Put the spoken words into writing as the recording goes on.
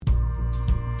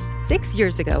6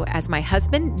 years ago, as my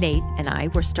husband, Nate, and I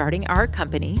were starting our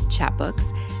company,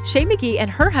 Chatbooks, Shea McGee and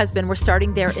her husband were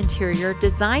starting their interior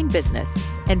design business.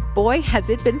 And boy,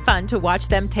 has it been fun to watch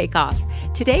them take off.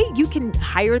 Today, you can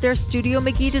hire their Studio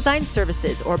McGee design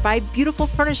services or buy beautiful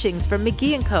furnishings from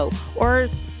McGee & Co. or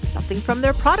something from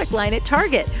their product line at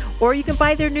Target. Or you can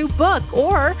buy their new book.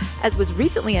 Or, as was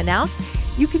recently announced,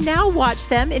 you can now watch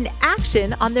them in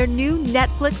action on their new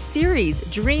Netflix series,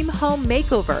 Dream Home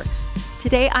Makeover.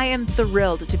 Today, I am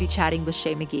thrilled to be chatting with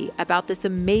Shea McGee about this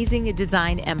amazing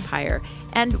design empire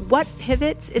and what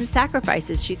pivots and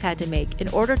sacrifices she's had to make in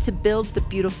order to build the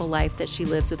beautiful life that she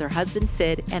lives with her husband,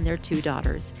 Sid, and their 2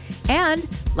 daughters. And,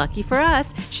 lucky for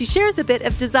us, she shares a bit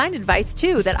of design advice,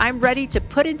 too, that I'm ready to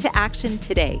put into action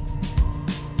today.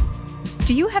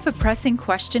 Do you have a pressing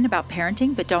question about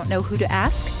parenting but don't know who to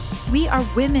ask? We are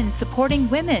women supporting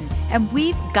women, and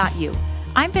we've got you.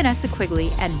 I'm Vanessa Quigley,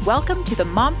 and welcome to the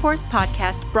Mom Force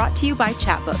podcast brought to you by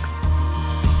Chatbooks.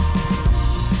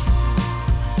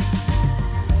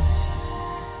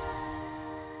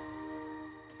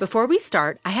 Before we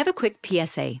start, I have a quick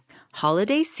PSA.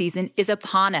 Holiday season is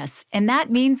upon us, and that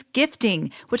means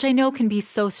gifting, which I know can be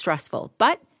so stressful,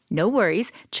 but no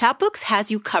worries, Chatbooks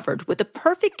has you covered with the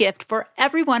perfect gift for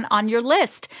everyone on your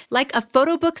list, like a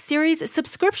photo book series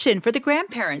subscription for the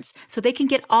grandparents so they can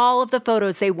get all of the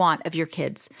photos they want of your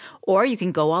kids. Or you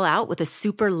can go all out with a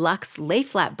super luxe lay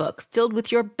flat book filled with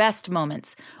your best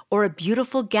moments, or a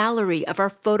beautiful gallery of our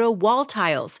photo wall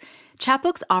tiles.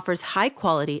 Chatbooks offers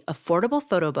high-quality, affordable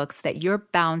photo books that you're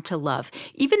bound to love.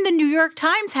 Even the New York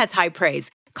Times has high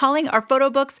praise, calling our photo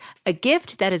books a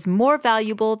gift that is more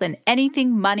valuable than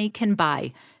anything money can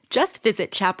buy. Just visit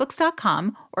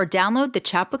chatbooks.com or download the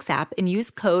Chatbooks app and use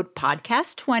code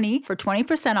PODCAST20 for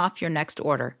 20% off your next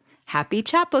order. Happy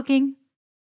chatbooking.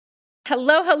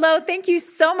 Hello. Thank you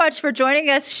so much for joining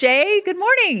us, Shea. Good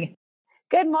morning.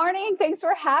 Good morning. Thanks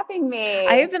for having me.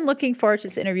 I have been looking forward to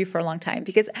this interview for a long time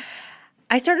because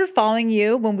I started following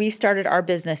you when we started our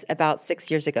business about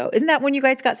 6 years ago. Isn't that when you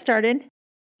guys got started?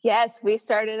 Yes, we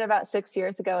started about 6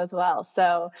 years ago as well.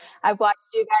 So I've watched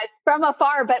you guys from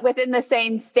afar, but within the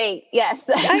same state.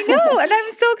 Yes. I know. And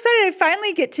I'm so excited I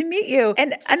finally get to meet you.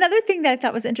 And another thing that I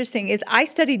thought was interesting is I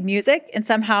studied music and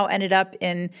somehow ended up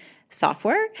in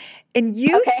software. And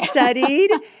you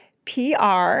studied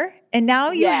PR. And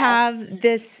now you have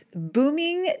this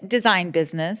booming design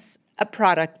business, a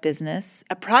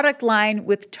product line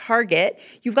with Target.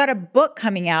 You've got a book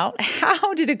coming out.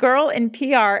 How did a girl in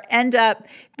PR end up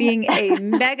being a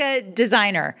mega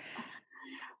designer?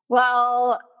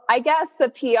 Well, I guess the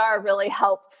PR really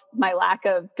helped my lack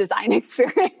of design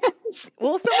experience.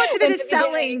 Well, so much of it is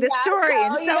selling the story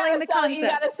and selling the concept. You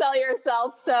got to sell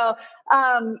yourself. So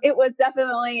it was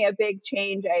definitely a big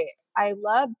change. I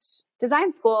loved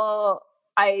design school.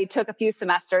 I took a few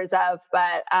semesters of,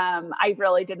 but I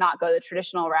really did not go the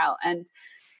traditional route. And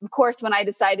of course, when I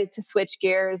decided to switch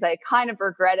gears, I kind of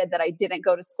regretted that I didn't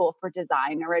go to school for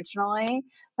design originally.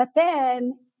 But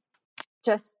then,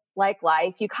 just like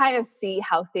life, you kind of see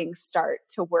how things start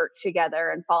to work together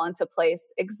and fall into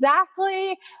place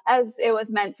exactly as it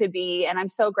was meant to be. And I'm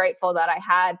so grateful that I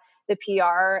had the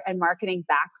PR and marketing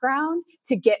background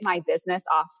to get my business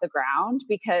off the ground,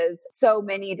 because so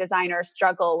many designers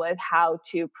struggle with how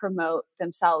to promote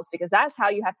themselves, because that's how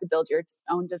you have to build your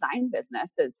own design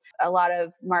business, is a lot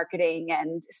of marketing.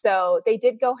 And so they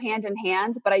did go hand in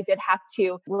hand, but I did have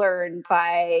to learn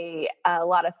by a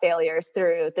lot of failures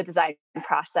through the design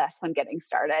process when getting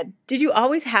started. Did you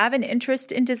always have an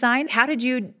interest in design? How did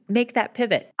you make that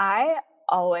pivot? I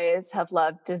always have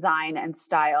loved design and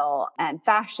style and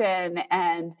fashion,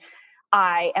 and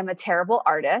I am a terrible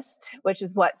artist, which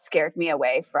is what scared me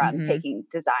away from taking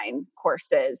design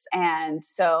courses. And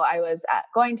so I was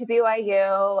going to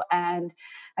BYU, and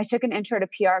I took an intro to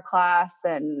PR class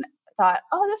and thought,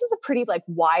 oh, this is a pretty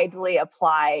widely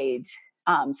applied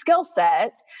skill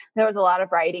set. There was a lot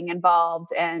of writing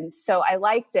involved. And so I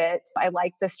liked it. I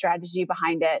liked the strategy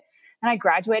behind it. And I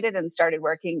graduated and started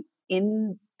working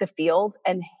in the field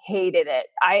and hated it.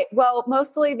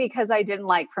 Mostly because I didn't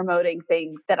like promoting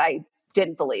things that I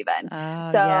didn't believe in.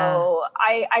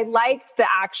 I liked the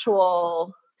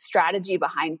actual strategy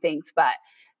behind things, but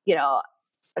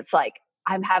it's like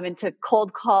I'm having to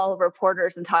cold call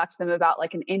reporters and talk to them about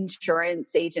an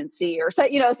insurance agency or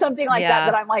something like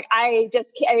that. But I'm like,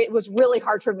 it was really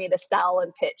hard for me to sell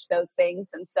and pitch those things.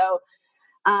 And so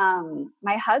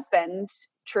my husband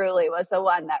truly was the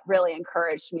one that really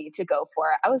encouraged me to go for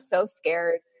it. I was so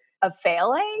scared of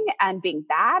failing and being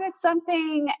bad at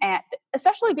something, and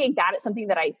especially being bad at something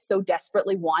that I so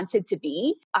desperately wanted to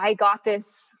be. I got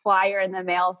this flyer in the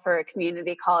mail for a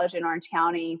community college in Orange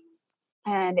County,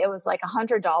 and it was like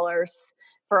 $100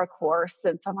 for a course.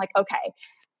 And so I'm like, okay,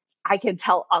 I can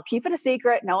tell, I'll keep it a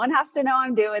secret. No one has to know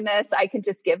I'm doing this. I can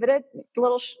just give it a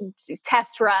little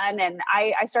test run. And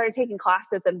I started taking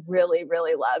classes and really,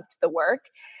 really loved the work.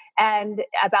 And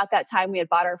about that time we had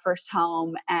bought our first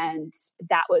home, and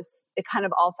it kind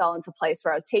of all fell into place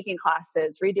where I was taking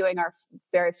classes, redoing our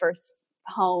very first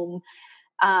home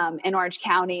in Orange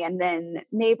County. And then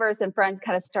neighbors and friends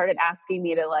kind of started asking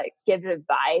me to like give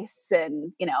advice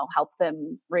and, help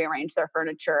them rearrange their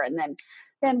furniture. And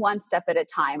then one step at a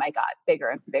time, I got bigger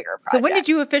and bigger projects. So when did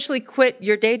you officially quit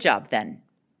your day job then?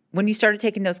 When you started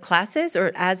taking those classes,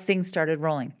 or as things started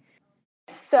rolling?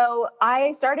 So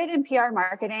I started in PR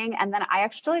marketing, and then I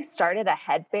actually started a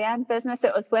headband business.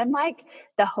 It was when like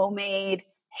the homemade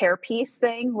hairpiece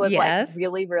thing was like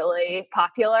really, really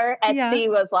popular. Etsy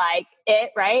was like it,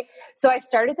 right? So I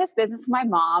started this business with my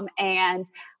mom, and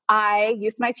I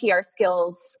used my PR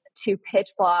skills to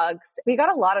pitch blogs. We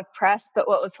got a lot of press, but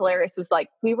what was hilarious was like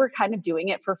we were kind of doing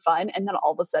it for fun, and then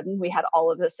all of a sudden we had all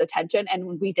of this attention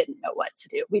and we didn't know what to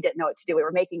do. We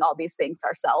were making all these things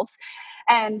ourselves.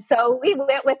 And so we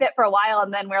went with it for a while,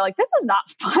 and then we were like, this is not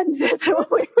fun. This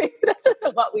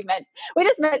isn't what we meant. We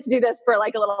just meant to do this for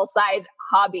like a little side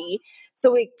hobby.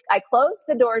 So I closed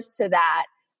the doors to that.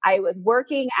 I was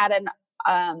working at an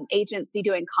agency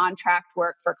doing contract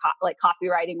work for like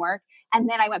copywriting work. And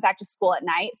then I went back to school at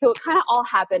night. So it kind of all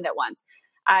happened at once.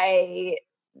 I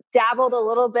dabbled a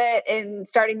little bit in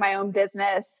starting my own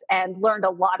business and learned a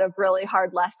lot of really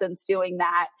hard lessons doing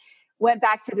that. Went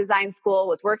back to design school,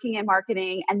 was working in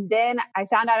marketing. And then I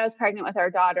found out I was pregnant with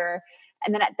our daughter.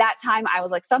 And then at that time I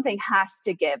was like, something has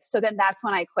to give. So then that's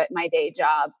when I quit my day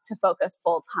job to focus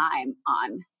full time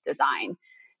on design.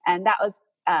 And that was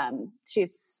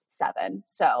she's 7.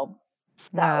 So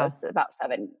that was about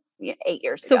 8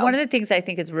 years ago. So one of the things I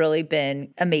think has really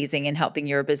been amazing in helping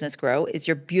your business grow is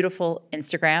your beautiful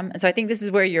Instagram. And so I think this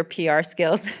is where your PR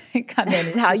skills come in,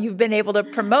 and how you've been able to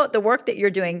promote the work that you're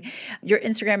doing. Your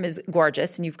Instagram is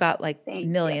gorgeous, and you've got like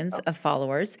millions of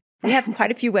followers. We have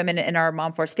quite a few women in our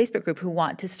Mom Force Facebook group who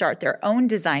want to start their own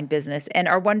design business and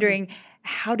are wondering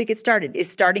how to get started.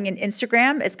 Is starting an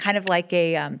Instagram as kind of like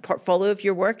a portfolio of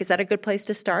your work? Is that a good place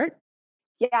to start?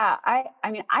 Yeah. I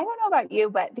mean, I don't know about you,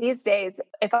 but these days,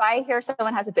 if I hear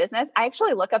someone has a business, I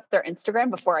actually look up their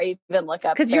Instagram before I even look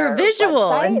up because you're visual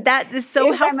website. And that is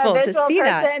so helpful to see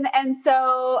person.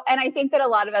 That. And I think that a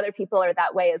lot of other people are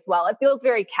that way as well. It feels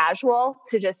very casual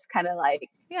to just kind of like,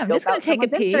 I'm just going to take a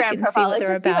peek Instagram and see what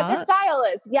they're about. See what their style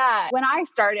is. Yeah. When I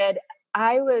started,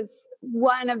 I was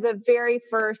one of the very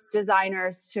first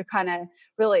designers to kind of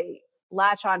really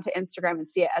latch onto Instagram and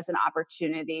see it as an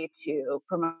opportunity to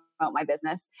promote my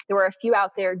business. There were a few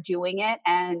out there doing it,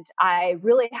 and I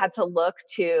really had to look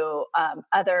to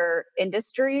other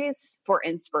industries for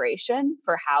inspiration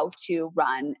for how to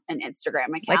run an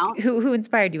Instagram account. Like who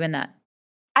inspired you in that?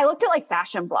 I looked at like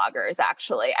fashion bloggers,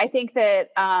 actually. I think that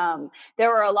there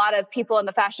were a lot of people in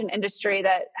the fashion industry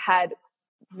that had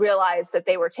realized that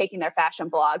they were taking their fashion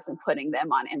blogs and putting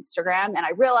them on Instagram. And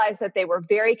I realized that they were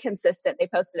very consistent. They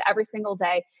posted every single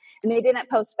day, and they didn't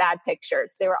post bad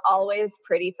pictures. They were always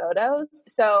pretty photos.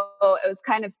 So it was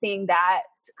kind of seeing that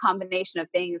combination of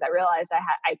things. I realized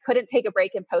I couldn't take a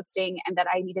break in posting, and that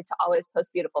I needed to always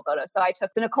post beautiful photos. So I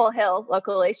took to Nicole Hill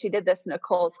locally. She did this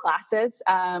Nicole's Classes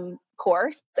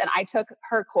course, and I took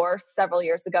her course several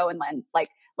years ago and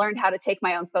learned how to take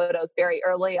my own photos very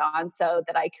early on so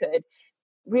that I could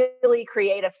really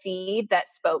create a feed that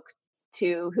spoke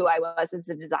to who I was as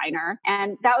a designer.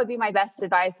 And that would be my best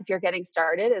advice if you're getting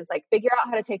started, is like figure out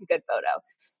how to take a good photo.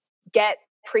 Get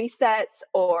presets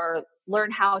or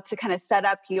learn how to kind of set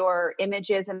up your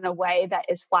images in a way that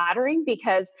is flattering,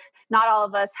 because not all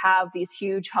of us have these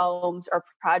huge homes or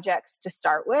projects to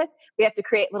start with. We have to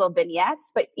create little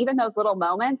vignettes, but even those little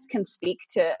moments can speak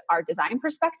to our design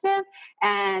perspective,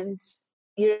 and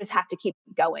you just have to keep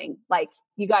going. Like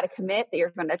you got to commit that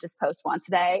you're going to just post once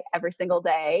a day, every single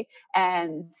day.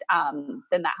 And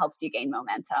then that helps you gain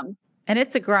momentum. And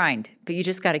it's a grind, but you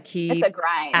just got to keep it's a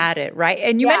grind. At it, right?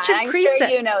 And you mentioned I'm presets. Sure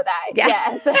you know that. Yeah.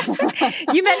 Yes.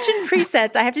 You mentioned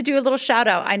presets. I have to do a little shout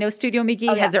out. I know Studio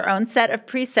McGee has their own set of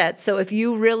presets. So if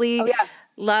you really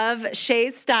love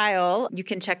Shea's style, you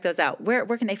can check those out. Where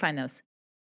can they find those?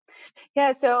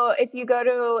 Yeah. So if you go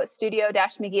to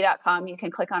studio-mcgee.com, you can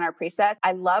click on our presets.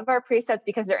 I love our presets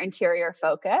because they're interior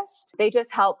focused. They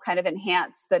just help kind of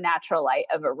enhance the natural light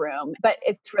of a room. But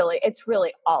it's really it's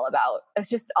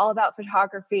just all about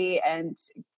photography and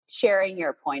sharing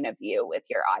your point of view with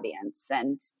your audience.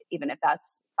 And even if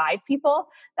that's 5 people,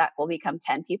 that will become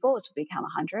 10 people, which will become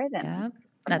 100. And Yep.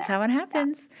 That's how it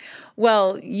happens. Yeah.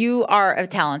 Well, you are a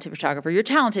talented photographer. You're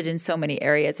talented in so many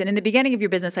areas. And in the beginning of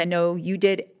your business, I know you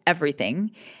did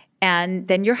everything. And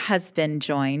then your husband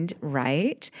joined,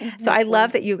 right? Mm-hmm. So I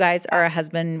love that you guys are a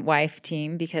husband-wife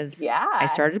team because I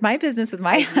started my business with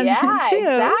my husband too.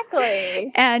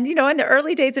 Exactly. And, in the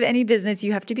early days of any business,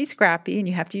 you have to be scrappy and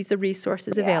you have to use the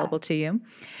resources available to you.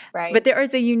 Right. But there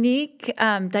is a unique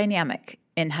dynamic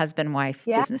in husband-wife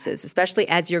businesses, especially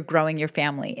as you're growing your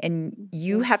family. And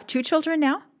you have 2 children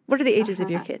now? What are the ages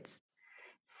of your kids?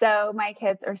 So my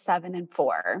kids are 7 and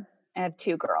 4. I have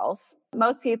 2 girls.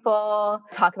 Most people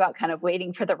talk about kind of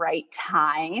waiting for the right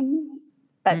time,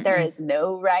 but there is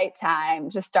no right time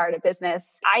to start a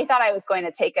business. I thought I was going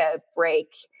to take a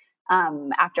break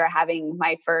after having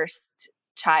my first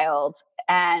child.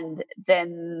 And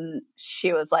then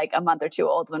she was like a month or 2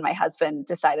 old when my husband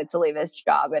decided to leave his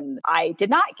job, and I did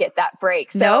not get that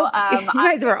break. So you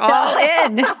guys were all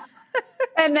in.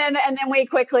 And then we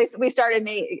started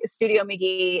Studio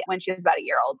McGee when she was about a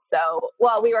year old. So,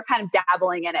 we were kind of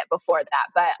dabbling in it before that,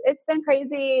 but it's been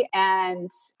crazy and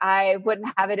I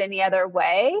wouldn't have it any other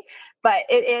way. But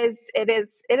it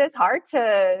is hard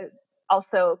to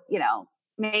also,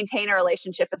 maintain a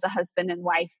relationship as a husband and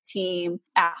wife team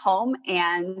at home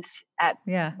and at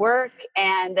work.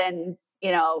 And then,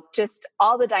 just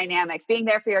all the dynamics, being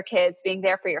there for your kids, being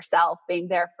there for yourself, being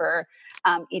there for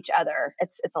each other.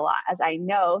 It's a lot, as I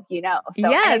know, So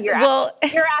yes, you're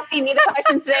asking me the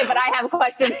questions today, but I have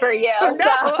questions for you.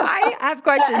 I have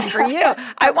questions for you.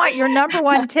 I want your number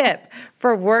one tip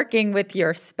for working with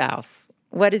your spouse.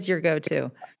 What is your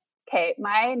go-to? Okay.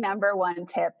 My number one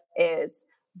tip is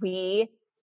we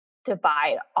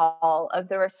divide all of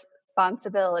the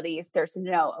responsibilities. There's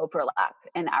no overlap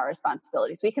in our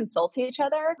responsibilities. We consult each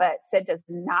other, but Sid does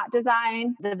not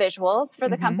design the visuals for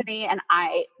the company, and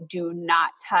I do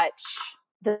not touch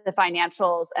the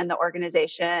financials and the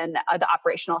organization, the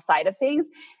operational side of things.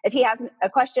 If he has a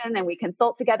question and we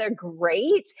consult together,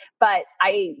 great. But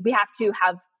we have to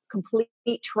have complete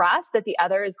trust that the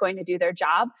other is going to do their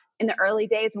job. In the early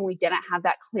days when we didn't have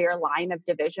that clear line of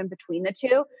division between the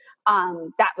two,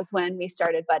 that was when we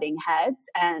started butting heads.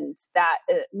 And that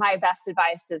my best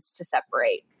advice is to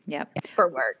separate. Yep.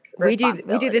 For work. We do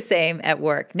the same at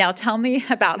work. Now tell me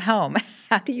about home.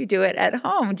 How do you do it at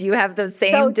home? Do you have those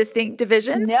same distinct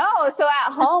divisions? No. So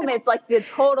at home, it's like the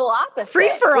total opposite.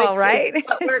 Free for all, right?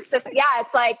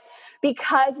 It's like,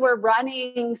 because we're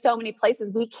running so many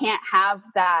places, we can't have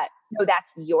that. No,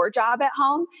 that's your job at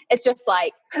home. It's just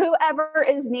like whoever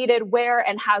is needed where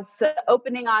and has the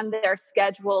opening on their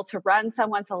schedule to run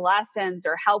someone to lessons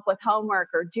or help with homework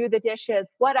or do the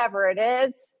dishes, whatever it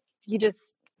is,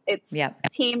 it's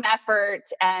team effort,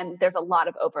 and there's a lot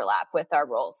of overlap with our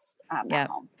roles at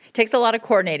home. It takes a lot of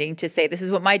coordinating to say, this is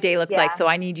what my day looks like, so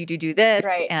I need you to do this.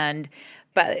 Right.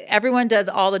 But everyone does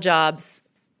all the jobs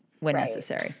when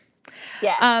necessary.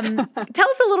 Yes. Tell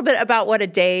us a little bit about what a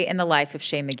day in the life of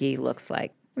Shea McGee looks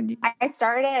like. I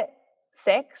start at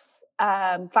 6,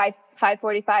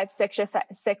 5:45,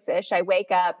 6-ish. I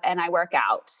wake up and I work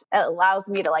out. It allows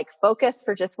me to focus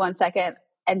for just 1 second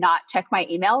and not check my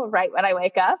email right when I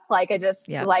wake up. I just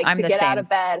to get out of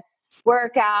bed,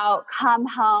 work out, come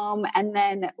home. And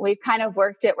then we've kind of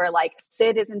worked it where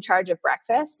Sid is in charge of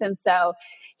breakfast. And so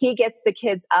he gets the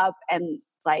kids up and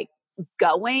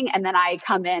going. And then I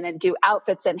come in and do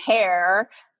outfits and hair.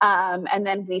 And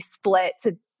then we split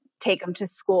to take them to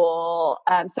school.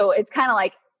 So it's kind of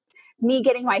like me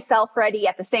getting myself ready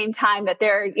at the same time that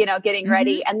they're, getting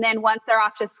ready. And then once they're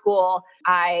off to school,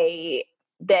 I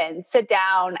then sit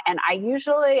down, and I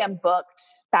usually am booked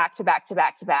back to back to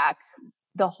back to back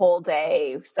the whole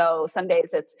day. So some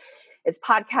days it's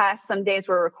podcasts. Some days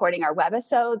we're recording our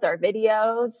webisodes, our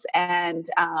videos, and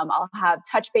I'll have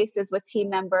touch bases with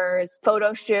team members.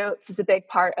 Photo shoots is a big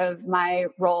part of my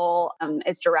role,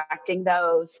 is directing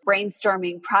those,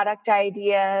 brainstorming product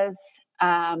ideas,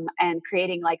 and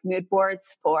creating mood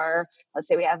boards for, let's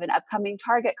say we have an upcoming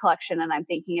Target collection and I'm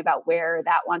thinking about where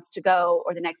that wants to go,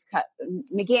 or the next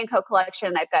McGee & Co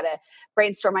collection. I've got to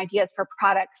brainstorm ideas for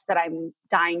products that I'm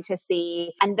dying to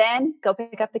see, and then go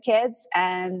pick up the kids,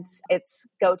 and it's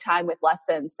go time with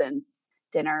lessons and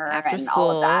dinner after and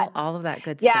school, all of that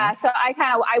good stuff. Yeah. So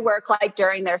I work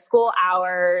during their school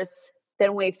hours.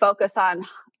 Then we focus on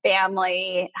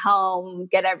family, home,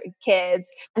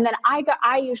 kids. And then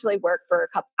I usually work for a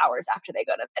couple hours after they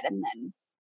go to bed and then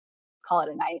call it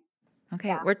a night. Okay.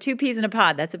 Yeah. We're two peas in a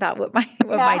pod. That's about what my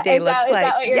day looks like. Is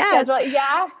that what your schedule?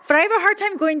 Yeah. But I have a hard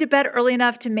time going to bed early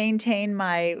enough to maintain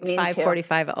my Me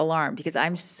 5:45 alarm because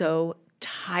I'm so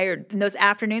tired. In those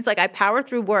afternoons, like I power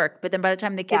through work, but then by the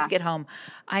time the kids get home,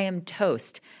 I am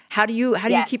toast. How do you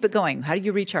keep it going? How do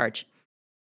you recharge?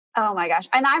 Oh my gosh.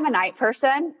 And I'm a night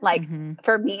person. Like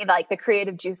for me, like the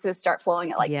creative juices start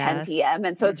flowing at like 10 p.m.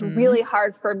 And so it's really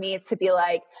hard for me to be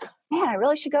like, man, I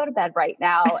really should go to bed right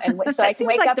now. And so I can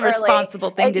wake up the early. Responsible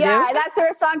thing to do. Yeah, that's a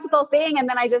responsible thing. And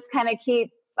then I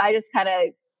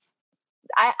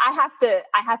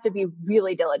have to be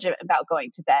really diligent about going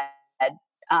to bed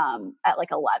at like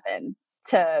 11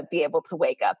 to be able to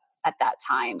wake up at that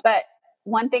time. But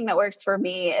one thing that works for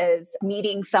me is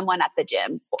meeting someone at the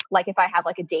gym. Like if I have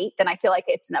like a date, then I feel like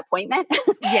it's an appointment.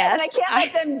 Yes. And I can't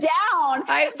let them down.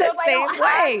 So if I don't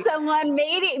have someone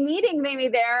meeting me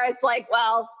there, it's like,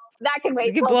 well, that can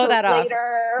wait till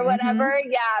later or whatever.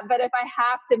 Yeah. But if I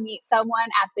have to meet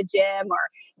someone at the gym or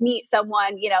meet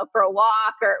someone, for a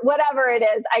walk or whatever it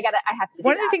is, I have to do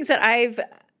One of the things that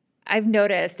I've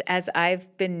noticed as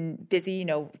I've been busy,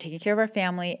 taking care of our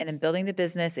family and then building the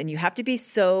business, and you have to be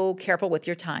so careful with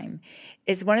your time,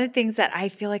 is one of the things that I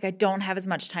feel like I don't have as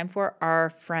much time for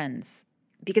are friends,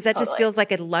 because that just feels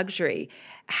like a luxury.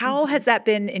 How has that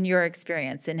been in your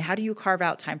experience, and how do you carve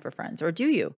out time for friends, or do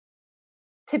you?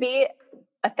 To be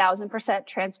 1,000%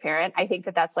 transparent, I think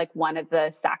that that's like one of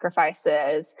the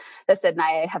sacrifices that Sid and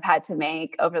I have had to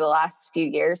make over the last few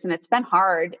years. And it's been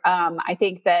hard. I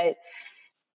think that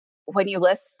when you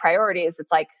list priorities,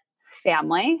 it's like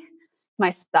family,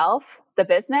 myself, the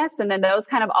business, and then those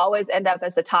kind of always end up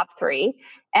as the top three.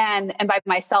 And by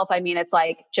myself, I mean, it's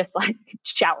like, just like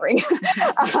showering. By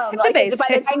the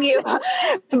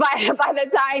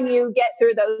time you get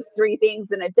through those three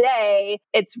things in a day,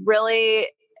 it's really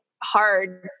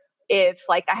hard if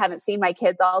like I haven't seen my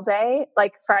kids all day.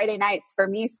 Like Friday nights for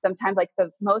me, sometimes like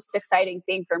the most exciting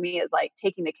thing for me is like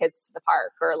taking the kids to the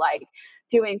park or like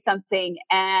doing something.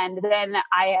 And then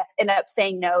I end up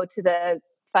saying no to the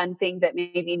fun thing that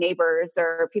maybe neighbors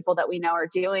or people that we know are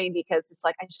doing, because it's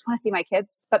like, I just want to see my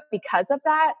kids. But because of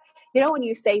that, when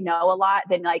you say no a lot,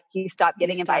 then like you stop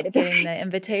getting invited. Getting the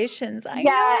invitations. I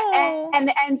know.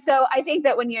 And so I think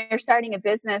that when you're starting a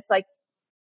business, like,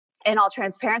 in all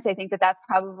transparency, I think that that's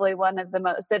probably one of the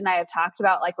most, Sid and I have talked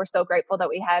about, like, we're so grateful that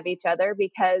we have each other,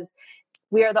 because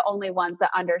we are the only ones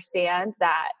that understand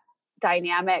that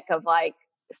dynamic of like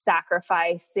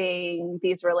sacrificing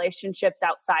these relationships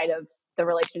outside of the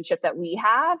relationship that we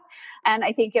have. And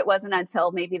I think it wasn't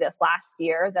until maybe this last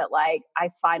year that like I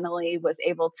finally was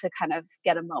able to kind of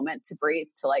get a moment to breathe,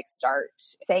 to like start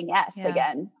saying yes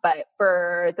again. But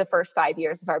for the first 5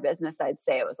 years of our business, I'd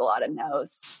say it was a lot of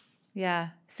no's. Yeah,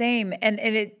 same. And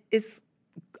it is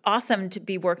awesome to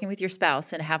be working with your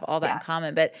spouse and have all that in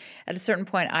common. But at a certain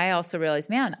point, I also realized,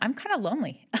 man, I'm kind of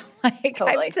lonely.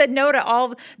 I've said no to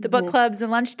all the book clubs and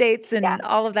lunch dates and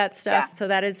all of that stuff. Yeah. So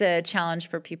that is a challenge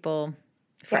for people,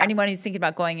 for anyone who's thinking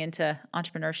about going into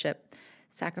entrepreneurship.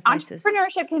 Sacrifices.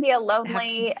 Entrepreneurship can be a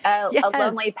lonely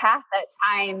path at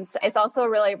times. It's also a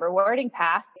really rewarding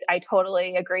path. I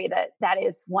totally agree that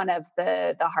is one of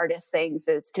the hardest things,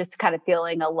 is just kind of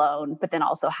feeling alone, but then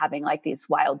also having like these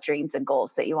wild dreams and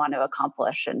goals that you want to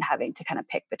accomplish and having to kind of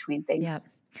pick between things. Yeah.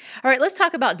 All right, let's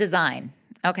talk about design.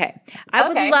 Okay. I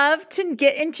would love to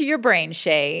get into your brain,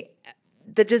 Shea,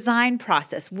 the design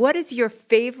process. What is your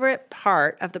favorite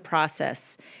part of the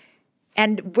process,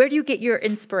 and where do you get your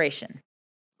inspiration?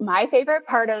 My favorite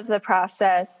part of the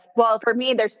process, well, for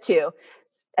me, there's two.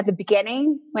 At the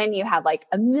beginning, when you have like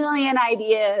a million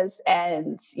ideas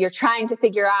and you're trying to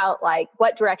figure out like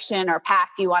what direction or path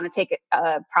you want to take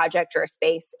a project or a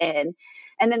space in.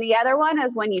 And then the other one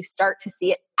is when you start to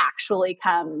see it actually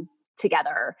come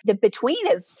together. The between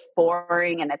is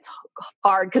boring and it's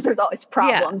hard because there's always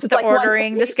problems. Yeah, it's the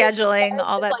ordering, the scheduling,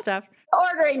 all that stuff.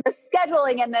 Ordering, the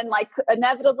scheduling, and then like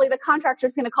inevitably the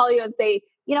contractor's going to call you and say,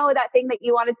 that thing that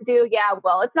you wanted to do,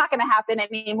 it's not going to happen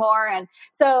anymore. And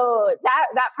so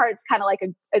that part's kind of like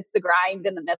it's the grind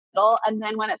in the middle. And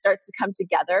then when it starts to come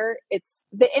together, it's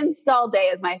the install day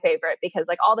is my favorite, because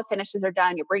like all the finishes are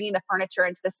done. You're bringing the furniture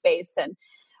into the space. And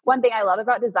one thing I love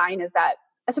about design is that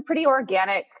it's a pretty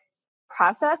organic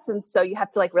process. And so you have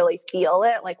to like really feel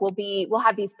it. Like we'll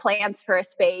have these plans for a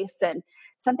space and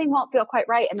something won't feel quite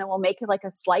right. And then we'll make it like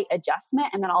a slight adjustment.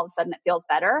 And then all of a sudden it feels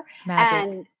better. Magic.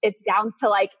 And it's down to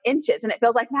like inches and it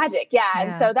feels like magic. Yeah.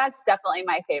 And so that's definitely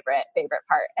my favorite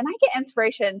part. And I get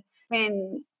inspiration. I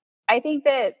mean, I think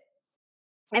that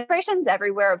Inspiration's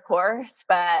everywhere, of course,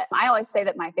 but I always say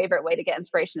that my favorite way to get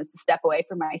inspiration is to step away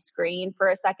from my screen for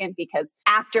a second, because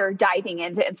after diving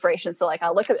into inspiration, so like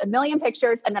I'll look at a million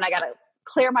pictures and then I got to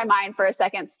clear my mind for a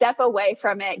second, step away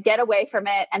from it, get away from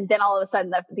it, and then all of a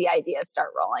sudden the ideas start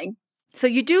rolling. So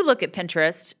you do look at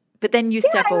Pinterest, but then you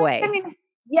step away.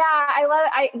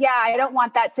 I don't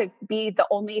want that to be the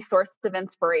only source of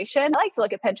inspiration. I like to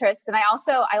look at Pinterest, and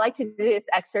I like to do this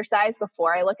exercise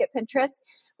before I look at Pinterest,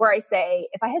 where I say,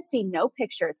 if I had seen no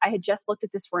pictures, I had just looked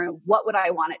at this room, what would I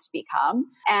want it to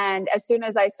become? And as soon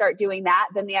as I start doing that,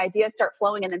 then the ideas start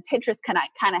flowing, and then Pinterest can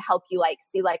kind of help you like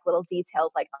see like little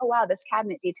details, like, oh wow, this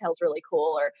cabinet detail is really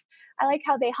cool, or I like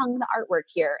how they hung the artwork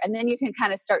here. And then you can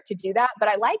kind of start to do that. But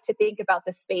I like to think about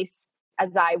the space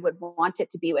as I would want it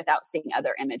to be without seeing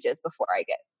other images before I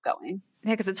get going.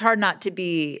 Yeah, because it's hard not to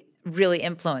be really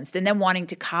influenced and then wanting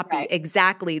to copy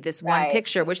exactly this one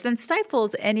picture, which then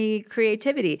stifles any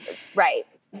creativity. Right.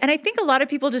 And I think a lot of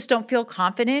people just don't feel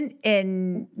confident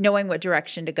in knowing what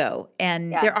direction to go.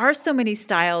 And there are so many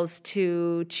styles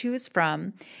to choose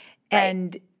from.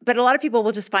 But a lot of people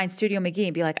will just find Studio McGee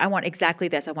and be like, I want exactly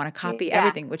this. I want to copy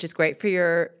everything, which is great for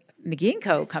your McGee &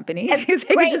 Co. company. They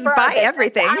can just buy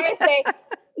everything. I say,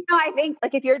 I think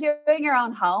like if you're doing your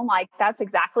own home, like that's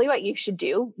exactly what you should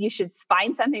do. You should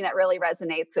find something that really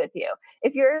resonates with you.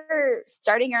 If you're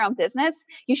starting your own business,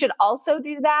 you should also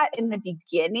do that in the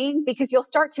beginning, because you'll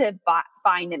start to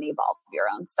find and evolve your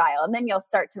own style. And then you'll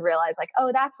start to realize like,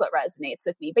 oh, that's what resonates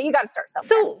with me. But you got to start somewhere.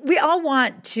 So we all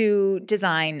want to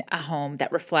design a home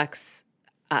that reflects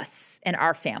us and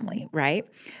our family, right?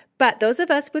 But those of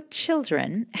us with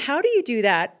children, how do you do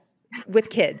that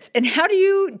with kids? And how do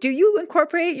you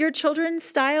incorporate your children's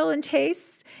style and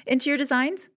tastes into your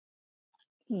designs?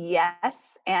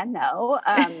 Yes and no.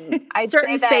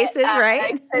 Certain spaces,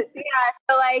 right?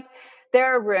 So like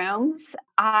there are rooms.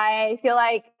 I feel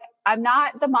like I'm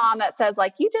not the mom that says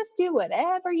like, you just do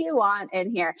whatever you want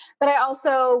in here. But I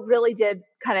also really did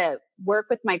kind of work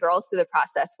with my girls through the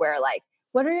process where like,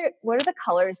 what are the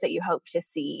colors that you hope to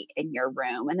see in your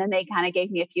room? And then they kind of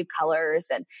gave me a few colors,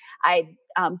 and I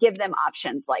give them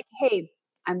options like, hey,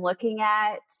 I'm looking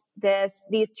at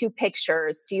these two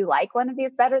pictures. Do you like one of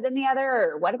these better than the other?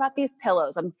 Or what about these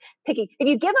pillows? I'm picking. If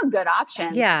you give them good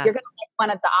options, you're going to pick one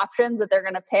of the options that they're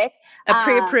going to pick. A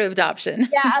pre-approved option.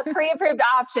 A pre-approved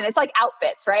option. It's like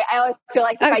outfits, right? I always feel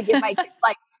like if I give my kids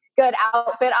like good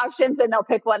outfit options, and they'll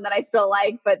pick one that I still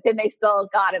like, but then they still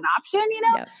got an option,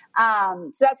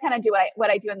 So that's kind of what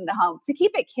I do in the home to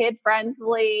keep it kid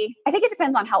friendly. I think it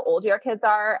depends on how old your kids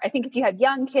are. I think if you have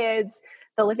young kids,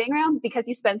 the living room, because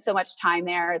you spend so much time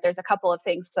there, there's a couple of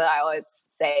things that I always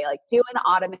say, like do an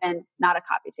ottoman, not a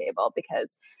coffee table,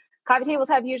 because coffee tables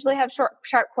usually have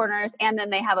sharp corners, and then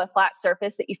they have a flat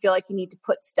surface that you feel like you need to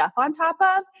put stuff on top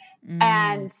of,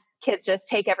 and kids just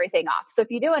take everything off. So if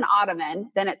you do an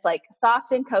ottoman, then it's like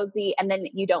soft and cozy, and then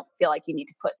you don't feel like you need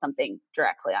to put something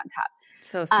directly on top.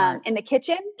 So smart. In the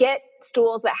kitchen, get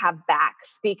stools that have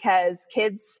backs, because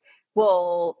kids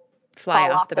will fly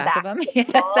off the back of them.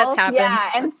 Yes, that's happened. Yeah,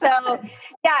 and so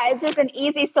it's just an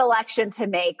easy selection to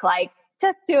make. Like,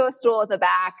 just do a stool at the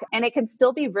back, and it can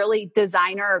still be really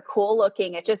designer or cool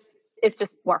looking. It's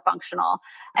just more functional.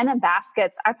 And then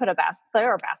baskets,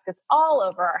 there are baskets all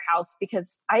over our house,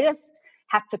 because I just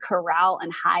have to corral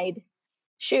and hide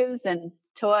shoes and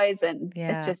toys, and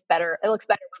it's just better. It looks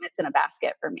better when it's in a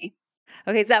basket for me.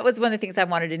 Okay, so that was one of the things I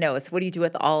wanted to know is what do you do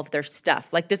with all of their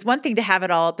stuff? Like there's one thing to have it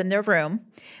all up in their room,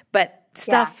 but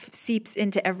stuff seeps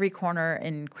into every corner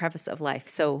and crevice of life.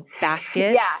 So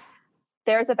baskets.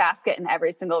 There's a basket in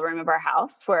every single room of our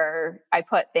house where I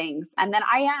put things. And then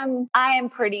I am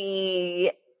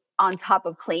pretty on top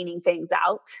of cleaning things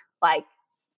out. Like,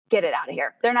 get it out of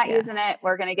here. They're not using it.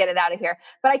 We're going to get it out of here.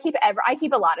 But I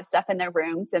keep a lot of stuff in their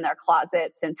rooms, in their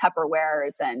closets, and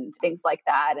Tupperwares and things like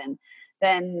that. And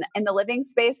then in the living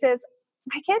spaces,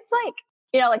 my kids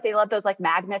like they love those like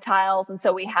magnet tiles. And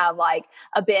so we have like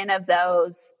a bin of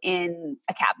those in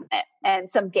a cabinet, and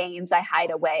some games I hide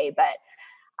away. But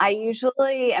I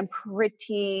usually am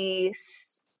pretty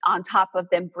on top of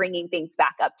them bringing things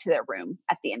back up to their room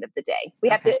at the end of the day.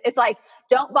 It's like,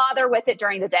 don't bother with it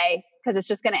during the day, because it's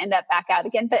just going to end up back out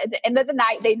again. But at the end of the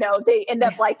night, they know they end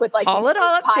up like with like haul it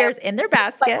all upstairs in their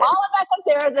basket. Like haul it back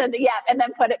upstairs and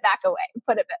then put it back away.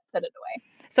 Put it away.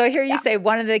 So I hear you say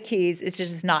one of the keys is to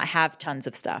just not have tons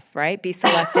of stuff, right? Be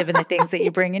selective in the things that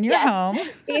you bring in your home.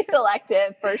 Be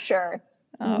selective for sure.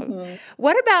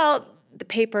 What about the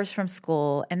papers from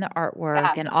school and the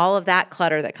artwork and all of that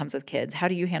clutter that comes with kids? How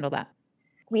do you handle that?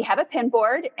 we have a pin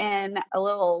board in a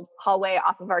little hallway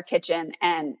off of our kitchen.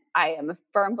 And I am a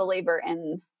firm believer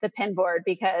in the pin board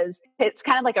because it's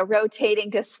kind of like a rotating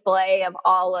display of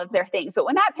all of their things. But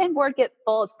when that pin board gets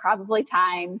full, it's probably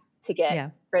time to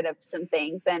get rid of some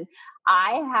things. And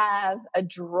I have a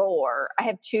drawer. I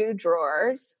have 2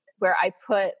 drawers where I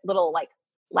put little like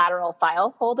lateral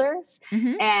file holders.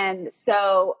 And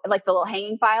so like the little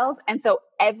hanging files. And so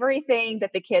everything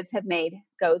that the kids have made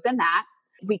goes in that.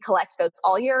 We collect those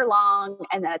all year long.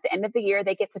 And then at the end of the year,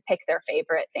 they get to pick their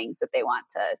favorite things that they want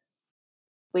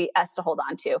us to hold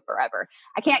on to forever.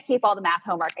 I can't keep all the math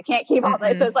homework. I can't keep all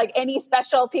this. So it's like any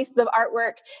special pieces of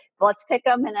artwork, let's pick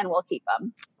them and then we'll keep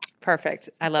them. Perfect.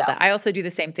 I love that. I also do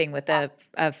the same thing with a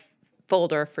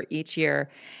folder for each year.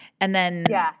 And then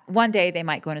one day they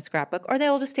might go in a scrapbook or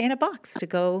they'll just stay in a box to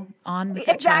go on with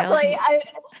the child.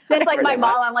 It's like my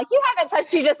mom. I'm like, you haven't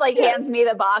touched. She just like hands me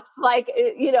the box. Like,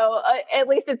 at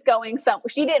least it's going somewhere.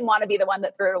 She didn't want to be the one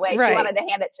that threw it away. Right. She wanted to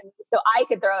hand it to me so I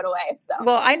could throw it away. So,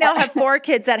 well, I now have 4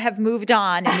 kids that have moved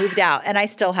on and moved out and I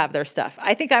still have their stuff.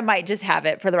 I think I might just have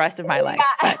it for the rest of my life.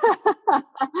 But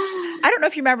I don't know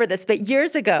if you remember this, but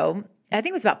years ago, I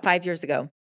think it was about 5 years ago,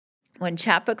 when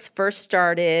Chapbooks first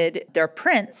started their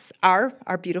prints, our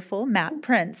beautiful matte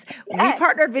prints, we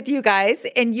partnered with you guys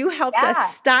and you helped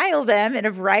us style them in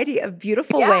a variety of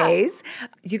beautiful ways.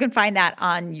 You can find that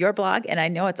on your blog, and I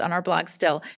know it's on our blog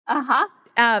still.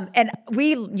 And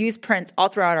we use prints all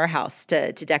throughout our house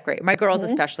to decorate. My girls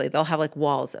especially, they'll have like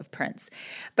walls of prints.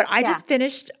 But I just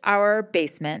finished our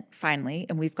basement finally,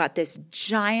 and we've got this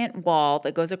giant wall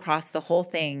that goes across the whole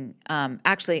thing,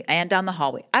 actually, and down the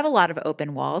hallway. I have a lot of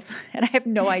open walls, and I have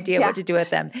no idea what to do with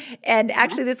them. And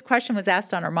actually, this question was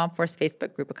asked on our Mom Force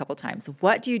Facebook group a couple times.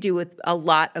 What do you do with a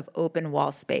lot of open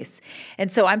wall space?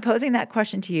 And so I'm posing that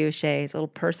question to you, Shea, as a little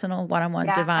personal one-on-one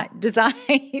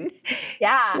design.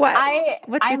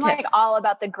 I'm like all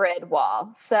about the grid wall.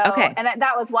 So, and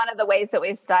that was one of the ways that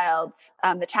we styled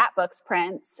the Chapbooks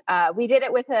prints. We did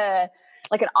it with an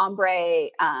ombre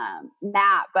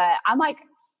mat, but I'm like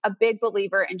a big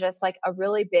believer in just like a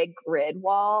really big grid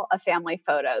wall of family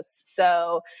photos.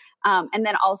 So, and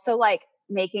then also like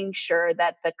making sure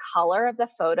that the color of the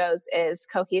photos is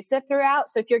cohesive throughout.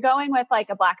 So if you're going with like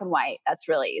a black and white, that's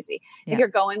really easy. If you're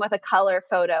going with a color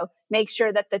photo, make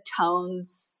sure that the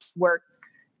tones work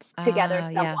together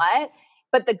somewhat,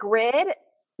 but the grid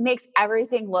makes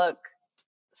everything look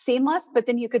seamless, but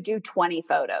then you could do 20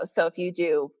 photos. So if you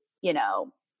do,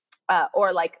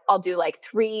 or like I'll do like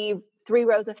three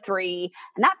rows of 3,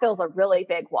 and that fills a really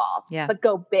big wall, but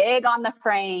go big on the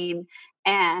frame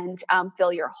and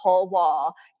fill your whole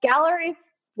wall. Gallery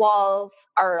walls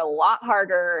are a lot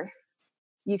harder.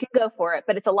 You can go for it,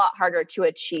 but it's a lot harder to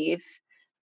achieve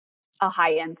a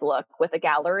high-end look with a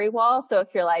gallery wall. So if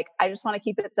you're like, I just want to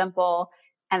keep it simple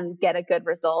and get a good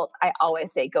result, I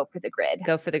always say go for the grid.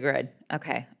 Go for the grid.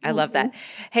 Okay. I love that.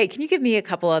 Hey, can you give me a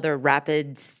couple other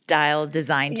rapid style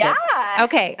design tips?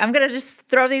 Okay. I'm going to just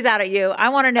throw these out at you. I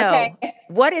want to know,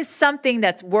 what is something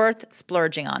that's worth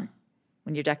splurging on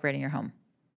when you're decorating your home?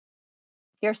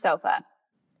 Your sofa.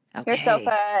 Your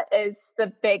sofa is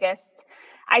the biggest.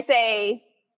 I say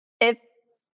if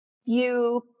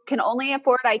you can only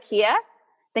afford IKEA,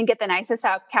 then get the nicest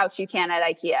couch you can at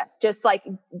IKEA. Just like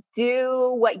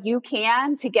do what you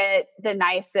can to get the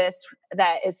nicest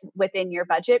that is within your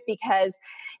budget, because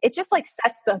it just like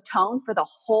sets the tone for the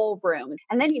whole room.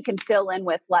 And then you can fill in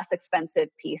with less expensive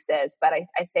pieces. But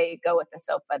I say go with the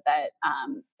sofa that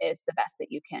is the best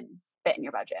that you can fit in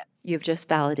your budget. You've just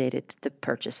validated the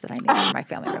purchase that I made for my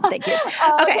family room. Thank you.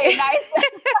 Okay, nice.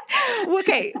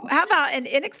 Okay. How about an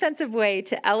inexpensive way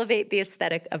to elevate the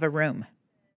aesthetic of a room?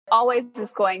 Always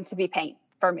is going to be paint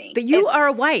for me. But you are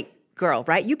a white girl,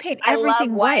 right? You paint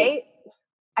everything white.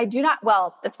 I do not,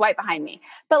 well, it's white behind me,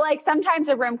 but like sometimes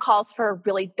a room calls for a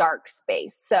really dark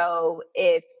space. So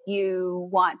if you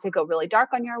want to go really dark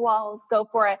on your walls, go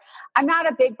for it. I'm not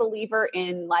a big believer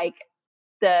in like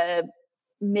the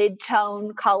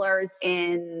mid-tone colors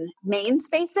in main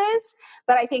spaces,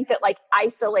 but I think that like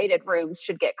isolated rooms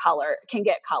can get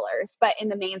colors, but in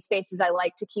the main spaces, I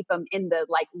like to keep them in the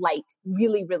like light,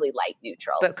 really, really light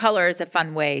neutrals. But color is a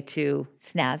fun way to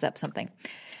snazz up something.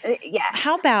 Yes.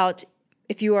 How about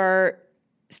if you are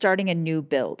starting a new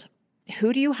build,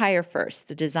 who do you hire first?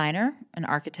 The designer, an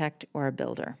architect, or a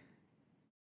builder?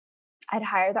 I'd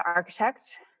hire the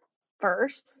architect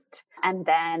first, and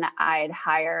then I'd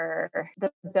hire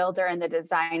the builder and the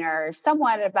designer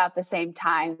somewhat about the same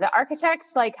time. The architect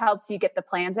like helps you get the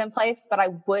plans in place, but I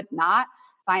would not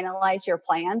finalize your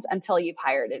plans until you've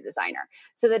hired a designer.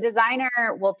 So the designer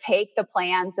will take the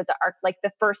plans of like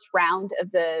the first round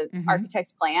of the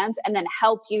architect's plans, and then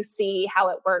help you see how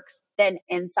it works then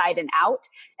inside and out,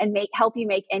 and help you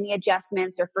make any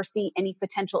adjustments or foresee any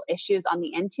potential issues on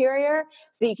the interior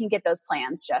so that you can get those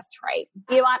plans just right.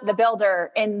 You want the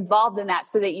builder involved in that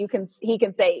so that he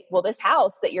can say, well, this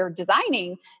house that you're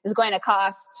designing is going to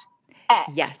cost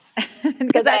X. Yes,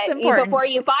 because that's important. Before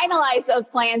you finalize those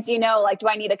plans, like, do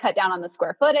I need to cut down on the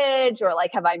square footage, or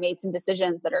like, have I made some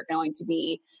decisions that are going to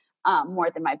be more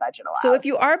than my budget allows? So if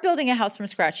you are building a house from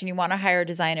scratch and you want to hire a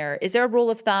designer, is there a rule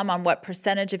of thumb on what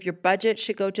percentage of your budget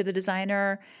should go to the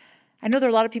designer? I know there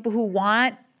are a lot of people who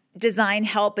want design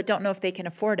help but don't know if they can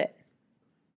afford it.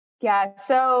 Yeah,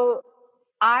 so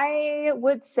I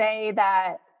would say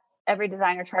that every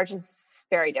designer charges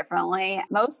very differently.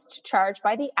 Most charge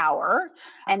by the hour.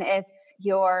 And if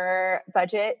your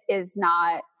budget is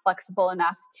not flexible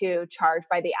enough to charge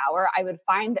by the hour, I would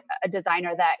find a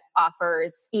designer that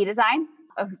offers e-design.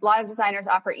 A lot of designers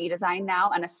offer e-design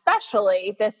now, and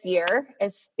especially this year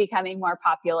is becoming more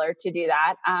popular to do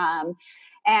that.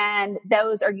 And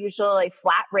those are usually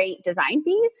flat rate design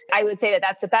fees. I would say that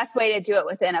that's the best way to do it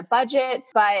within a budget.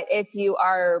 But if you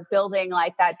are building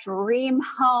like that dream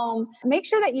home, make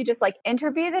sure that you just like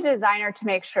interview the designer to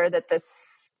make sure that the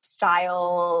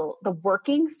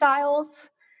working styles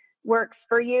works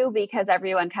for you, because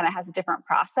everyone kind of has a different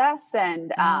process.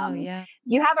 And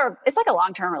it's like a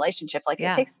long-term relationship. Like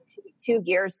it takes two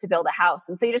years to build a house.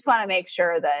 And so you just want to make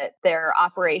sure that their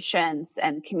operations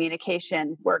and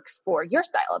communication works for your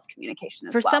style of communication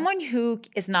as well. For someone who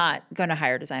is not going to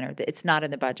hire a designer, it's not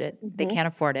in the budget, they can't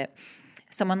afford it.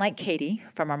 Someone like Katie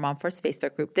from our Mom First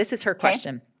Facebook group, this is her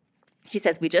question. She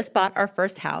says, we just bought our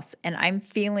first house and I'm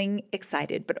feeling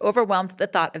excited, but overwhelmed at the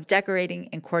thought of decorating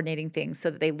and coordinating things so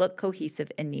that they look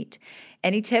cohesive and neat.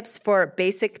 Any tips for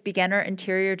basic beginner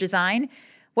interior design?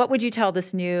 What would you tell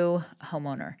this new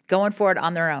homeowner going forward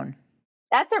on their own?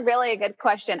 That's a really good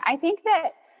question. I think that,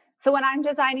 so when I'm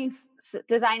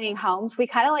designing homes, we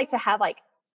kind of like to have like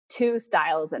two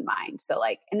styles in mind. So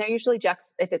like, and they're usually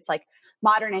if it's like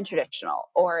modern and traditional,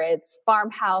 or it's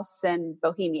farmhouse and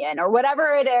bohemian, or whatever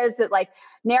it is, that like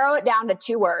narrow it down to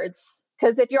two words.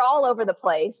 Because if you're all over the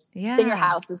place, then your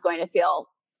house is going to feel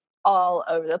all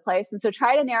over the place. And so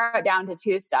try to narrow it down to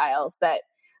two styles that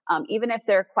even if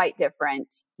they're quite different,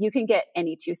 you can get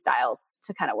any two styles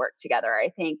to kind of work together, I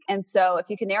think. And so if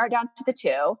you can narrow it down to the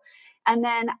two, and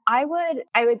then I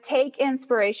would take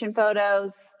inspiration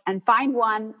photos and find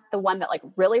the one that like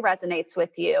really resonates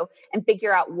with you, and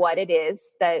figure out what it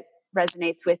is that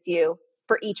resonates with you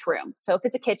for each room. So if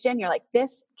it's a kitchen, you're like,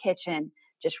 this kitchen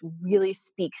just really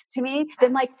speaks to me.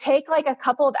 Then like take like a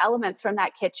couple of elements from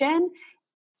that kitchen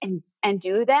and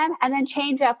do them, and then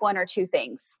change up one or two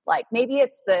things. Like maybe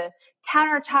it's the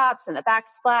countertops and the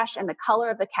backsplash and the color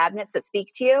of the cabinets that speak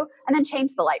to you, and then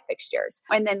change the light fixtures,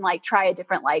 and then like try a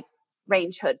different like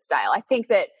range hood style. I think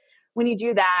that when you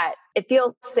do that, it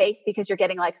feels safe because you're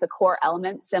getting like the core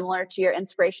elements similar to your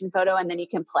inspiration photo, and then you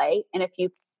can play in a few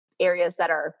areas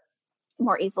that are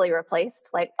more easily replaced,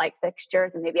 like light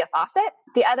fixtures and maybe a faucet.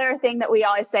 The other thing that we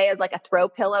always say is like a throw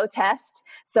pillow test.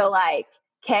 So like,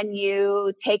 can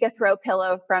you take a throw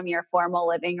pillow from your formal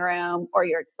living room, or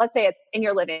let's say it's in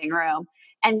your living room,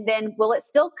 and then will it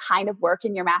still kind of work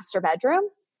in your master bedroom?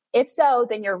 If so,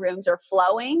 then your rooms are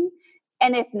flowing.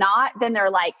 And if not, then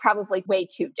they're like probably way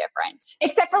too different.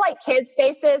 Except for like kids'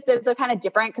 spaces, those are kind of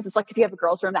different, because it's like if you have a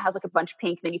girl's room that has like a bunch of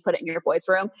pink, then you put it in your boys'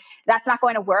 room, that's not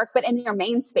going to work. But in your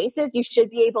main spaces, you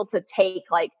should be able to take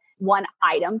like one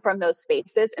item from those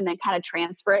spaces and then kind of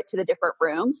transfer it to the different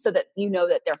rooms so that you know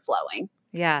that they're flowing.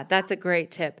 Yeah, that's a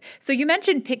great tip. So you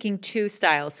mentioned picking two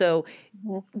styles. So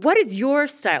what is your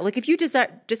style? Like if you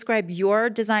describe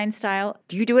your design style,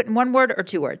 do you do it in one word or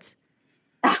two words?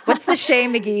 What's the Shea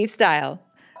McGee style?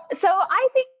 So I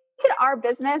think that our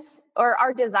business or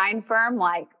our design firm,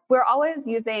 like we're always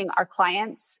using our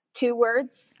clients' two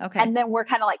words. Okay. And then we're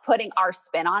kind of like putting our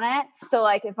spin on it. So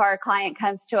like if our client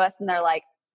comes to us and they're like,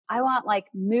 I want like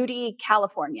moody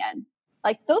Californian.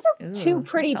 Like those are two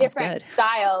pretty different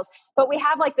styles, but we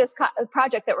have like this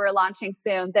project that we're launching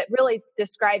soon that really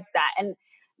describes that. And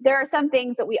there are some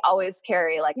things that we always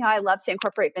carry. Like, I love to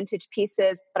incorporate vintage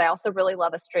pieces, but I also really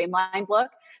love a streamlined look.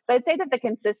 So I'd say that the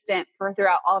consistent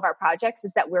throughout all of our projects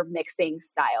is that we're mixing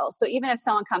styles. So even if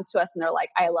someone comes to us and they're like,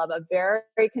 I love a very,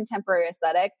 very contemporary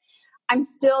aesthetic, I'm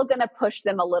still going to push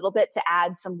them a little bit to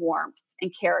add some warmth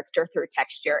and character through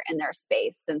texture in their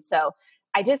space. And so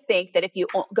I just think that if you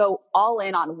go all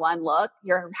in on one look,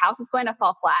 your house is going to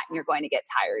fall flat and you're going to get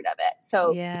tired of it.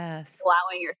 So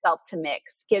allowing yourself to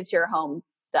mix gives your home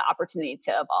the opportunity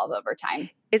to evolve over time.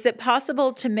 Is it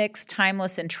possible to mix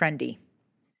timeless and trendy?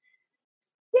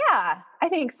 Yeah, I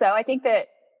think so. I think that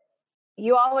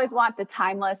you always want the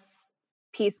timeless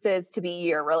pieces to be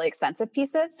your really expensive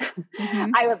pieces.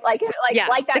 Mm-hmm. I would like the that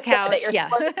sofa couch, that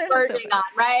you're splurging So on,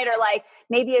 right? Or like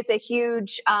maybe it's a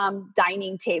huge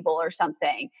dining table or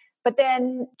something. But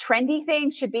then trendy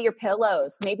things should be your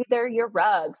pillows. Maybe they're your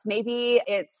rugs. Maybe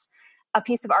it's a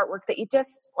piece of artwork that you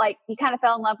just like, you kind of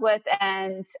fell in love with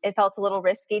and it felt a little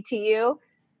risky to you.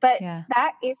 But yeah.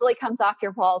 that easily comes off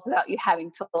your walls without you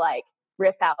having to like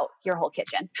rip out your whole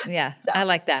kitchen. Yeah, So I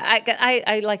like that.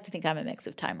 I like to think I'm a mix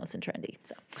of timeless and trendy.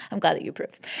 So I'm glad that you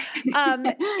approve.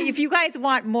 If you guys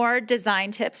want more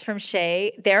design tips from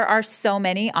Shea, there are so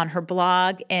many on her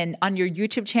blog and on your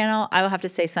YouTube channel. I will have to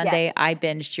say Sunday, yes. I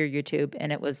binged your YouTube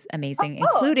and it was amazing,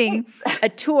 including a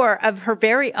tour of her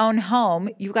very own home.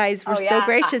 You guys were so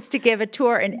gracious to give a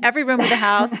tour in every room of the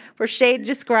house where Shea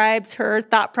describes her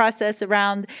thought process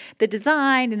around the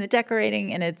design and the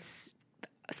decorating, and it's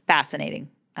fascinating.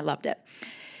 I loved it.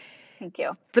 Thank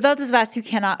you. For those of us who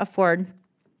cannot afford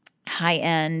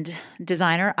high-end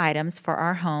designer items for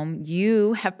our home,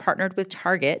 you have partnered with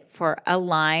Target for a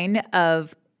line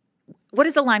of, what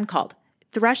is the line called?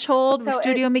 Threshold with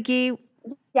Studio McGee?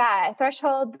 Yeah,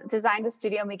 Threshold designed with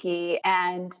Studio McGee,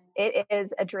 and it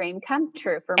is a dream come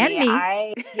true for and me.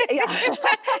 Yeah.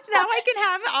 Now I can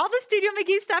have all the Studio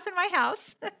McGee stuff in my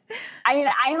house. I mean,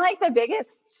 I'm like the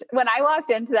biggest, when I walked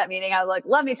into that meeting, I was like,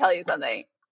 let me tell you something.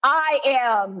 I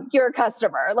am your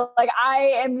customer. Like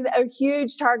I am a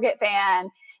huge Target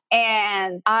fan,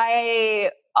 and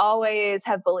I always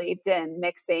have believed in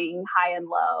mixing high and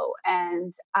low.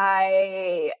 And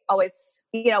I always,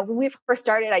 when we first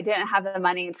started, I didn't have the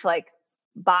money to like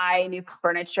buy new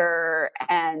furniture,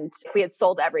 and we had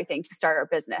sold everything to start our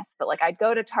business. But like I'd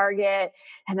go to Target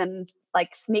and then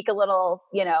like sneak a little,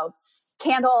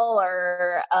 candle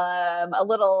or a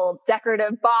little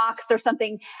decorative box or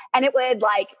something, and it would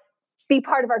like be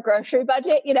part of our grocery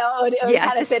budget. It would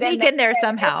kind of fit sneak in there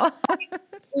somehow.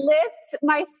 Lift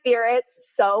my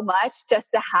spirits so much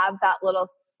just to have that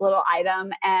little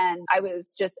item, and I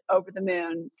was just over the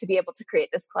moon to be able to create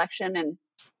this collection. And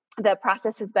the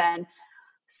process has been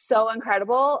so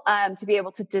incredible, to be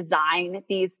able to design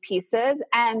these pieces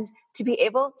and to be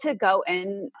able to go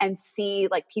in and see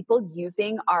like people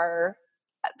using our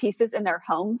pieces in their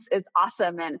homes is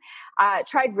awesome. And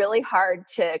tried really hard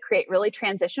to create really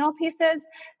transitional pieces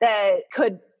that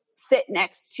could sit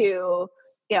next to,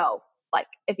 like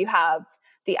if you have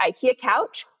the IKEA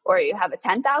couch or you have a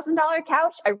 $10,000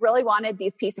 couch, I really wanted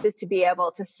these pieces to be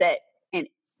able to sit in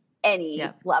any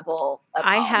level of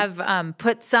I home. have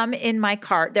put some in my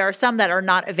cart. There are some that are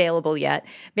not available yet.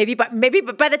 Maybe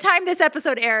by the time this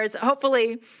episode airs,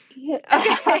 hopefully.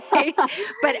 Okay.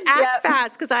 But act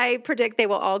fast, because I predict they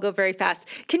will all go very fast.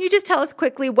 Can you just tell us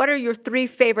quickly, what are your 3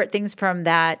 favorite things from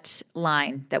that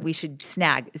line that we should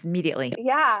snag immediately?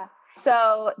 Yeah.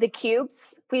 So the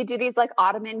cubes, we do these like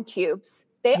Ottoman cubes.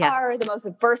 They are the most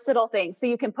versatile things. So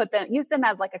you can use them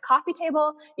as like a coffee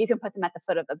table. You can put them at the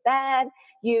foot of a bed.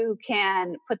 You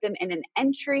can put them in an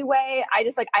entryway. I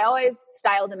always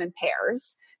style them in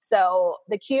pairs. So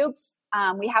the cubes,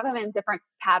 we have them in different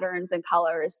patterns and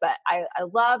colors, but I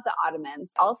love the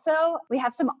Ottomans. Also, we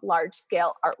have some large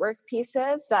scale artwork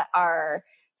pieces that are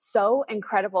so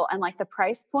incredible. And like the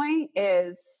price point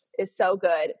is so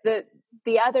good.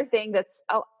 The other thing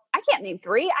I can't name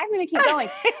 3. I'm going to keep going.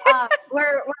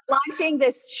 We're launching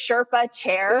this Sherpa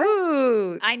chair.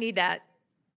 Ooh, I need that.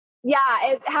 Yeah,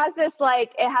 it has this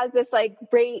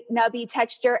great nubby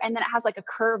texture, and then it has like a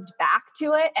curved back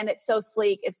to it, and it's so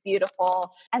sleek. It's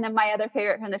beautiful. And then my other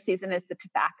favorite from the season is the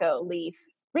tobacco leaf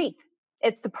wreath.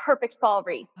 It's the perfect fall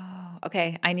wreath. Oh,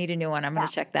 okay. I need a new one. I'm going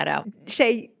to check that out.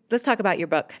 Shea, let's talk about your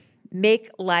book, Make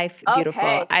Life Beautiful.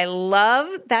 Okay. I love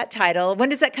that title. When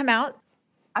does that come out?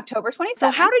 October 27th.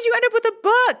 So how did you end up with a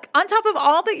book on top of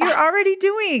all that you're already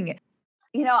doing?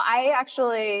 I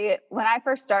actually, when I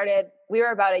first started, we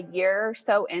were about a year or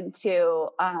so into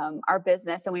our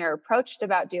business, and we were approached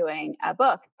about doing a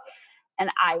book. And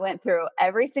I went through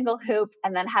every single hoop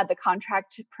and then had the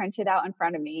contract printed out in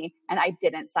front of me, and I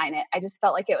didn't sign it. I just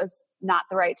felt like it was not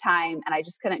the right time, and I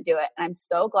just couldn't do it. And I'm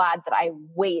so glad that I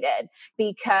waited,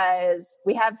 because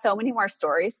we have so many more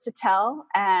stories to tell.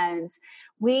 And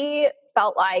we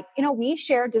felt like, we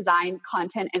share design,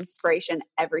 content, inspiration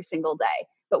every single day,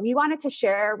 but we wanted to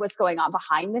share what's going on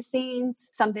behind the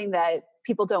scenes, something that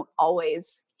people don't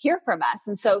always hear from us.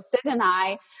 And so Sid and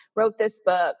I wrote this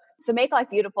book So Make Life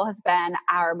Beautiful has been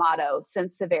our motto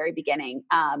since the very beginning,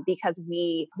 because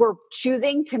we were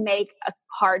choosing to make a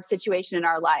hard situation in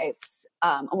our lives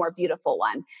a more beautiful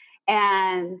one.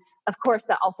 And of course,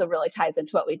 that also really ties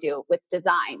into what we do with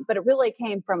design. But it really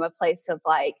came from a place of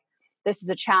like, this is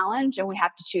a challenge and we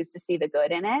have to choose to see the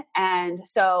good in it. And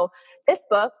so this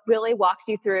book really walks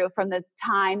you through from the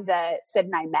time that Sid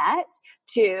and I met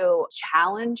to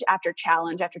challenge after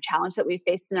challenge after challenge that we've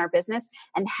faced in our business,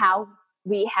 and how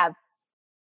we have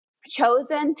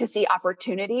chosen to see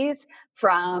opportunities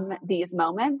from these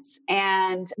moments.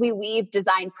 And we weave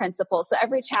design principles. So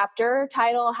every chapter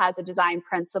title has a design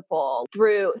principle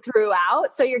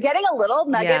throughout. So you're getting a little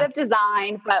nugget of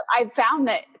design, but I've found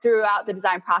that throughout the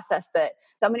design process that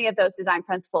so many of those design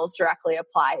principles directly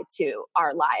apply to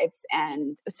our lives.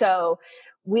 And so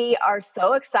we are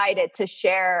so excited to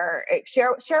share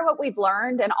what we've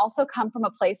learned, and also come from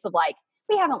a place of like,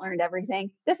 we haven't learned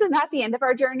everything. This is not the end of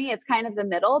our journey. It's kind of the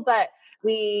middle, but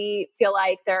we feel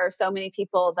like there are so many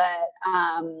people that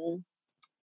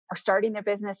are starting their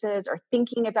businesses or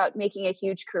thinking about making a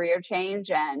huge career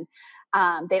change, and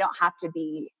they don't have to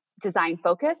be design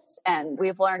focused. And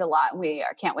we've learned a lot, and we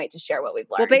can't wait to share what we've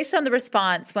learned. Well, based on the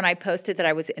response when I posted that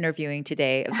I was interviewing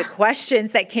today, of the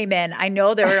questions that came in, I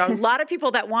know there are a lot of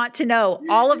people that want to know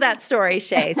all of that story,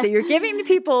 Shea. So you're giving the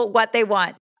people what they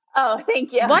want. Oh,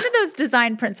 thank you. One of those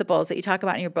design principles that you talk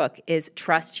about in your book is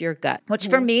trust your gut, which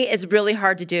for me is really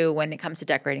hard to do when it comes to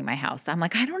decorating my house. I'm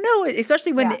like, I don't know,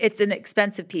 especially when it's an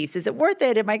expensive piece. Is it worth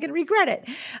it? Am I going to regret it?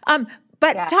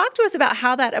 But talk to us about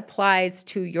how that applies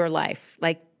to your life.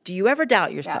 Like, do you ever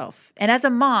doubt yourself? And as a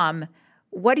mom,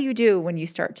 what do you do when you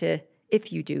start to,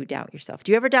 if you do doubt yourself?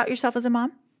 Do you ever doubt yourself as a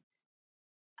mom?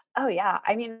 Oh, yeah.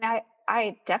 I mean,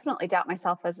 I definitely doubt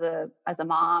myself as a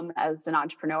mom, as an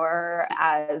entrepreneur,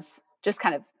 as just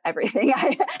kind of everything.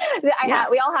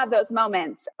 We all have those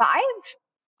moments. But I've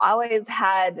always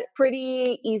had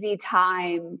pretty easy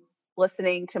time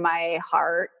listening to my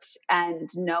heart and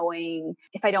knowing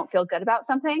if I don't feel good about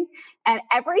something. And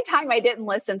every time I didn't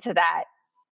listen to that,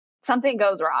 something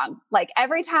goes wrong. Like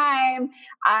every time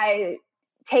I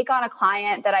take on a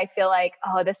client that I feel like,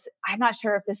 I'm not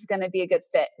sure if this is going to be a good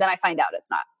fit, then I find out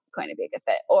it's not going to be a good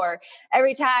fit. Or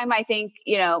every time I think,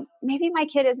 maybe my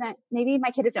kid isn't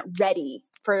ready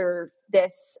for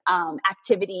this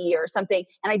activity or something,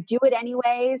 and I do it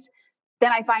anyways,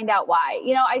 then I find out why.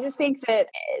 I just think that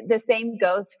the same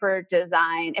goes for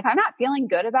design. If I'm not feeling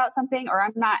good about something, or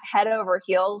I'm not head over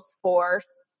heels for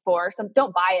some,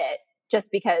 don't buy it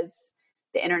just because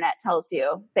the internet tells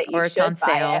you that you should buy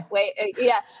sale.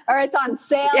 it. Or it's on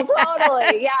sale.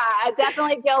 Totally. Yeah. I'm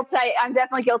definitely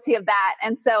guilty of that.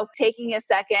 And so taking a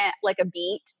second, like a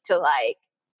beat to like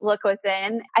look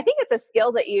within, I think it's a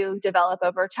skill that you develop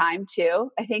over time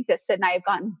too. I think that Sid and I have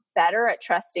gotten better at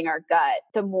trusting our gut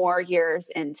the more years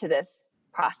into this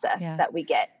process that we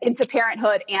get into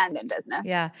parenthood and in business.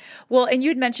 Yeah. Well, and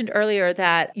you'd mentioned earlier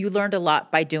that you learned a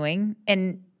lot by doing,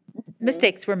 and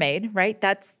mistakes were made, right?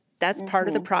 That's part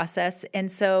of the process. And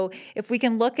so if we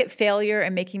can look at failure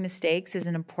and making mistakes as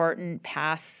an important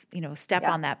path, step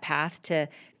on that path to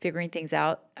figuring things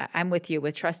out, I'm with you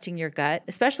with trusting your gut,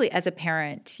 especially as a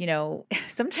parent.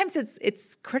 Sometimes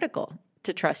it's critical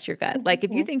to trust your gut. Like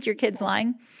if you think your kid's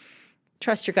lying,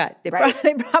 trust your gut. They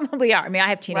probably are. I mean, I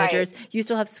have teenagers. Right. You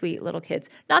still have sweet little kids.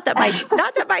 Not that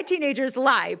my teenagers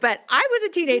lie, but I was a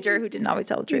teenager who didn't always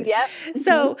tell the truth. Yep.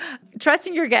 So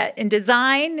trusting your gut in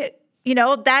design,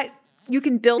 that you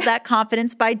can build that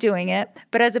confidence by doing it.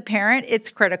 But as a parent,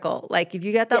 it's critical. Like if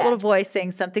you get that little voice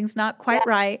saying something's not quite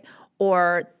right,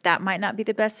 or that might not be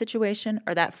the best situation,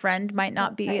 or that friend might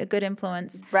not be a good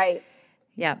influence. Right.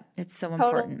 Yeah. It's so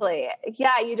important. Totally.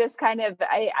 Yeah. You just kind of,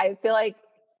 I feel like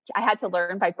I had to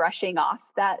learn by brushing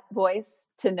off that voice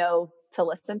to know to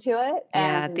listen to it.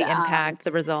 And the impact,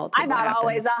 the result. I'm not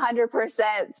always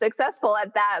 100% successful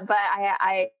at that, but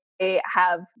I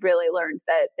have really learned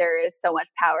that there is so much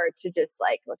power to just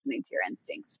like listening to your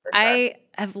instincts. For sure. I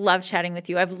have loved chatting with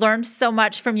you. I've learned so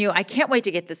much from you. I can't wait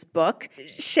to get this book.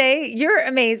 Shea, you're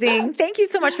amazing. Thank you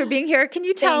so much for being here. Can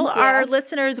you tell our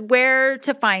listeners where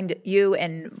to find you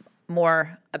and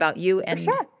more about you and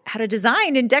how to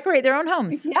design and decorate their own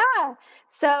homes? Yeah.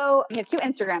 So we have 2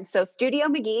 Instagrams. So Studio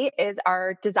McGee is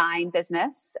our design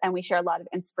business, and we share a lot of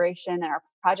inspiration and our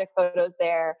project photos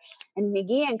there. And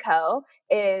McGee & Co.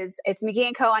 it's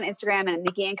McGee & Co. on Instagram and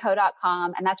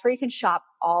McGeeandCo.com. And that's where you can shop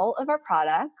all of our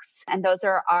products. And those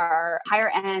are our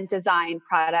higher end design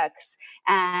products.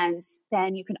 And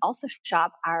then you can also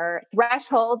shop our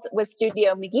Threshold with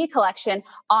Studio McGee collection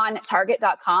on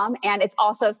Target.com. And it's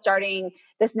also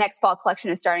this next fall collection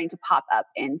is starting starting to pop up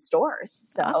in stores.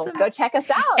 So Awesome. go check us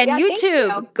out. And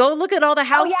YouTube, go look at all the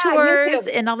house tours YouTube.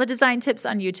 and all the design tips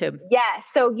on YouTube. Yes.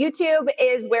 So YouTube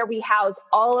is where we house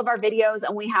all of our videos,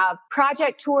 and we have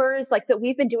project tours like that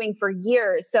we've been doing for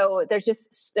years. So there's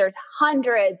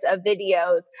hundreds of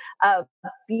videos of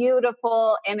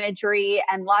beautiful imagery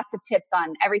and lots of tips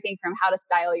on everything from how to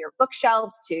style your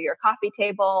bookshelves to your coffee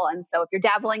table. And so if you're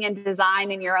dabbling in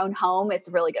design in your own home, it's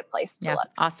a really good place to look.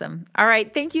 Awesome. All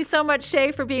right. Thank you so much,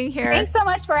 Shea, for being here. Thanks so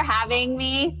much for having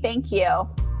me. Thank you.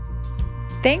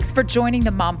 Thanks for joining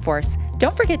the Mom Force.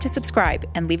 Don't forget to subscribe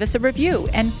and leave us a review,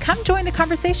 and come join the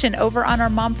conversation over on our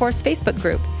Mom Force Facebook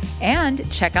group. And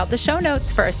check out the show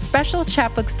notes for a special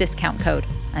Chatbooks discount code.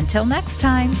 Until next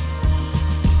time.